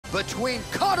between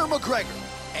Conor McGregor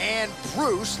and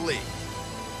Bruce Lee.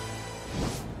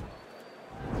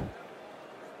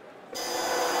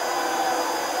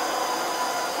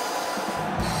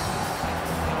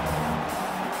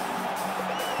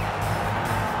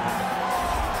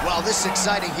 Well, this is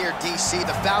exciting here, DC.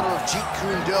 The founder of Jeet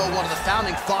Kune Do, one of the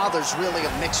founding fathers, really,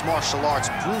 of mixed martial arts,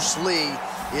 Bruce Lee,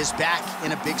 is back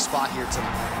in a big spot here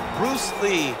tonight. Bruce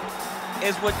Lee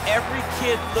is what every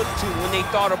kid looked to when they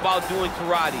thought about doing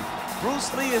karate. Bruce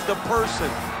Lee is the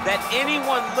person that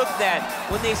anyone looked at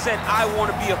when they said, I want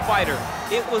to be a fighter.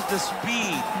 It was the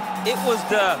speed, it was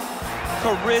the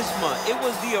charisma, it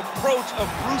was the approach of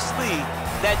Bruce Lee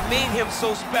that made him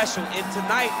so special. And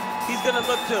tonight, he's gonna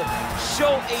look to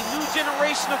show a new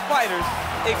generation of fighters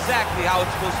exactly how it's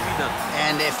supposed to be done.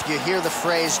 And if you hear the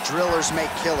phrase, drillers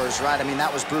make killers, right? I mean, that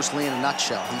was Bruce Lee in a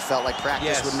nutshell. He felt like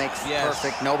practice would make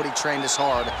perfect. Nobody trained as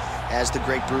hard as the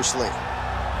great Bruce Lee.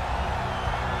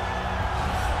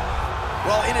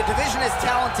 Well, in a division as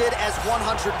talented as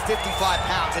 155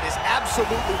 pounds, it is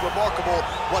absolutely remarkable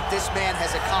what this man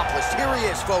has accomplished. Here he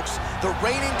is, folks, the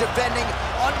reigning, defending,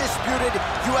 undisputed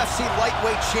UFC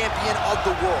lightweight champion of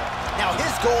the world. Now,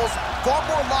 his goals far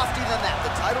more lofty than that.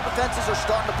 The title defenses are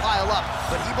starting to pile up,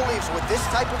 but he believes with this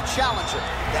type of challenger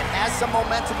that has some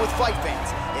momentum with fight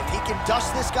fans, if he can dust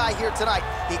this guy here tonight,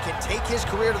 he can take his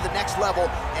career to the next level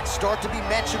and start to be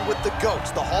mentioned with the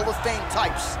GOATs, the Hall of Fame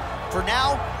types. For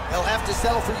now, he'll have to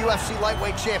settle for UFC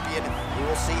lightweight champion. We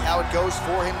will see how it goes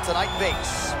for him tonight in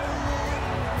Vegas.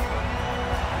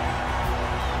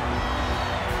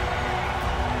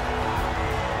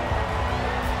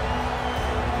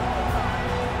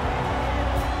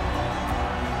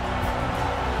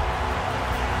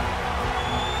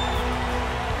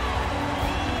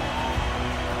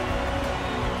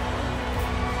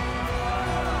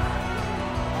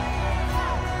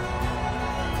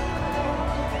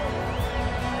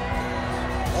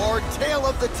 Tail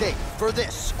of the tape for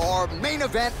this, our main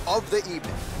event of the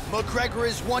evening. McGregor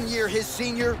is 1 year his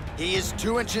senior. He is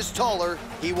 2 inches taller.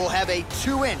 He will have a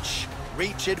 2-inch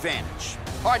reach advantage.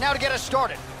 All right, now to get us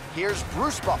started, here's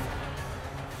Bruce Buffer.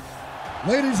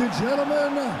 Ladies and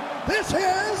gentlemen, this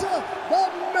is the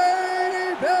main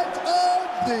event of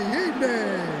the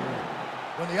evening.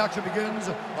 When the action begins,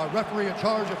 our referee in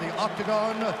charge of the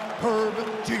Octagon, Herb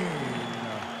Dean.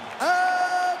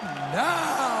 And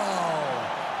now,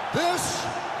 this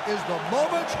is the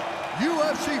moment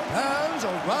UFC fans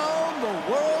around the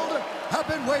world have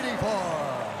been waiting for.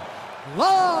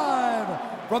 Live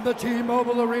from the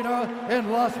T-Mobile Arena in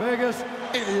Las Vegas,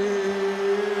 it's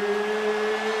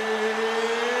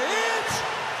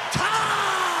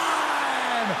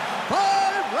time!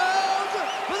 5 rounds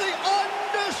for the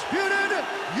undisputed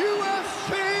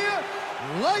UFC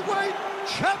Lightweight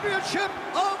Championship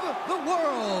of the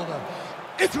World.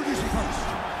 Introducing first,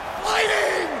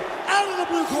 fighting out of the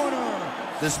blue corner.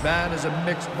 This man is a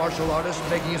mixed martial artist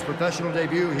making his professional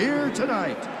debut here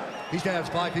tonight. He stands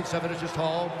 5 feet 7 inches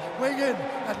tall, weighing in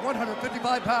at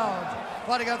 155 pounds,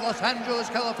 fighting out of Los Angeles,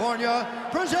 California,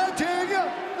 presenting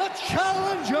the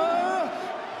challenger,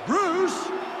 Bruce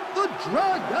the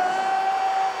Dragon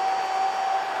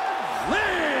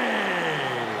Lee.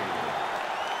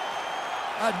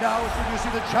 And now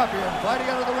introducing the champion, fighting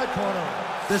out of the red corner.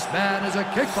 This man is a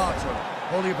kickboxer,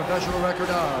 holding a professional record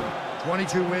of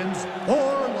 22 wins,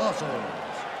 4 losses.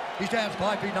 He stands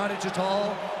 5 feet 9 inches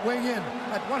tall, weighing in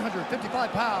at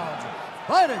 155 pounds,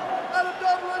 fighting out of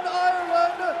Dublin,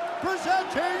 Ireland,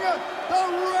 presenting the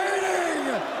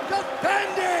reigning,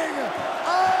 defending,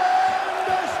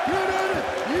 undisputed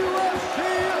UFC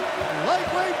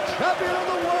lightweight champion of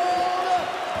the world,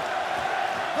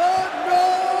 the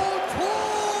notorious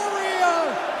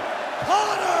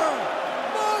Conor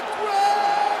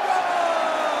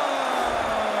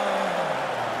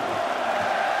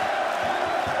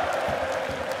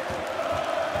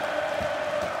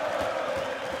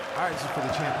This is for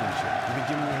the championship. You've been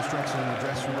giving me instructions in the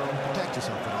dressing room. Protect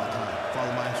yourself at all times.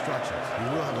 Follow my instructions. You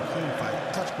will have a clean fight.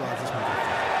 Touch gloves. Let's make it fun.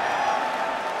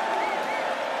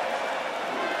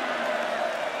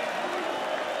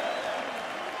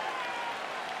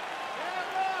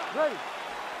 Ready.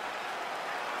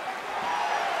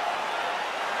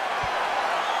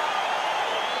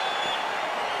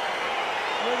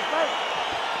 Ready to fight.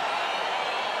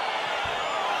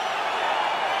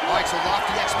 All right, so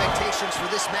lofty expectations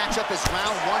for this matchup as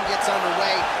round 1 gets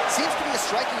underway. Seems to be a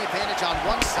striking advantage on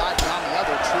one side, but on the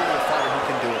other, truly a fighter who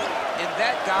can do it. And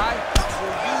that guy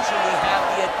will usually have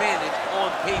the advantage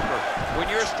on paper. When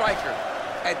you're a striker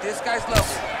at this guy's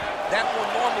level, that will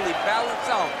normally balance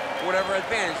out whatever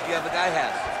advantage the other guy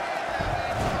has.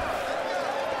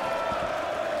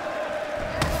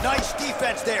 Nice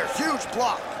defense there, huge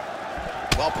block.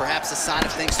 Well, perhaps a sign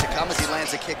of things to come as he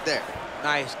lands a kick there.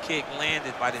 Nice kick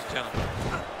landed by this gentleman.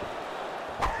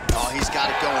 Oh, he's got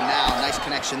it going now. Nice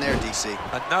connection there, DC.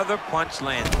 Another punch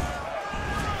landed.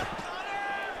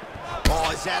 Oh,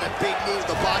 is that a big knee to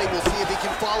the body? We'll see if he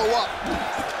can follow up.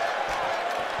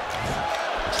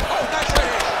 Oh, nice right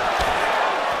hand.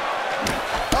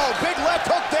 Oh, big left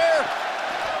hook there.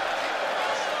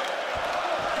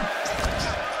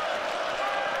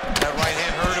 That right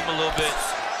hand hurt him a little bit.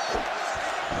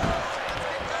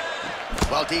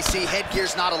 Well, DC,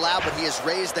 headgear's not allowed, but he has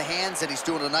raised the hands, and he's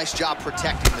doing a nice job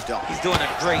protecting the dome. He's doing a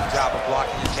great job of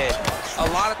blocking his head. A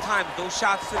lot of times, those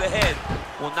shots to the head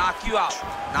will knock you out.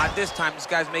 Not this time. This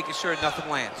guy's making sure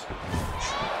nothing lands.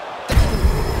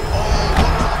 Oh,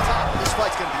 look on top. This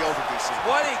fight's going to be over, DC.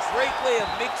 What a great way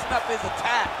of mixing up his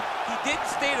attack. He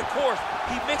didn't stay the course.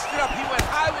 He mixed it up. He went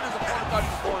high when his opponent thought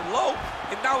he was going low,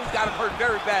 and now he's got him hurt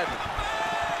very badly.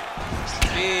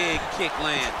 Big kick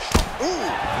lands. Ooh.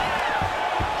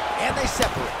 And they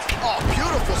separate. Oh,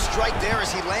 beautiful strike there as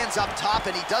he lands up top,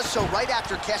 and he does so right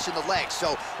after catching the leg.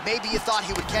 So maybe you thought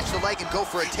he would catch the leg and go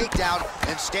for a takedown.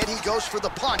 Instead, he goes for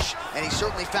the punch, and he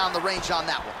certainly found the range on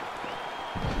that one.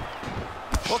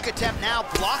 Hook attempt now,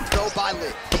 blocked, though, by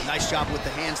Lee. Nice job with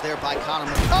the hands there by Conor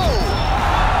Mcgregor. Oh!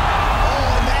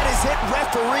 Oh, and that is it.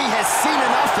 Referee has seen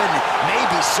enough, and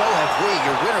maybe so have we.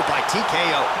 Your winner by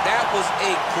TKO. That was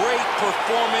a great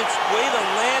performance. Way to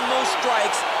land those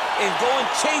strikes and go and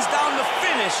chase down the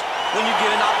finish when you get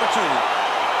an opportunity.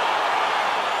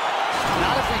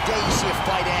 Not every day you see a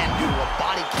fight end due to a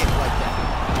body kick like that.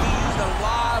 He used a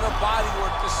lot of body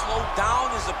work to slow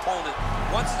down his opponent.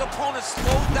 Once his opponent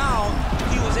slowed down,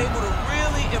 he was able to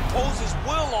really impose his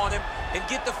will on him and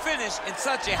get the finish in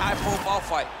such a high-profile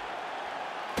fight.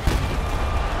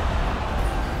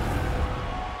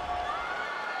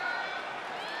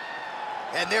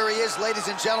 And there he is, ladies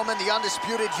and gentlemen, the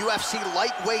undisputed UFC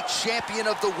lightweight champion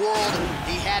of the world.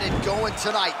 He had it going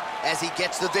tonight as he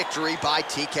gets the victory by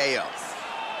TKO.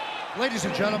 Ladies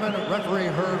and gentlemen, referee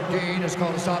Herb Dean has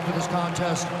called a stop to this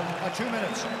contest at 2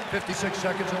 minutes, 56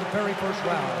 seconds in the very first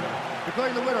round.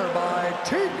 Declaring the winner by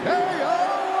TKO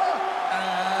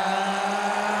and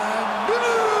new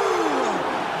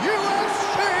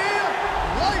UFC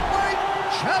lightweight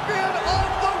champion of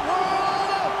the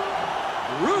world,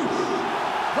 Bruce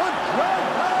the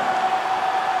Dragon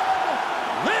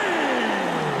Lee!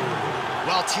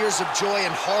 Well, tears of joy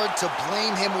and hard to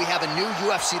blame him. We have a new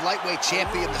UFC lightweight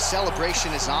champion. The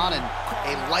celebration is on, and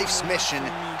a life's mission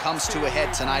comes to a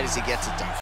head tonight as he gets it done.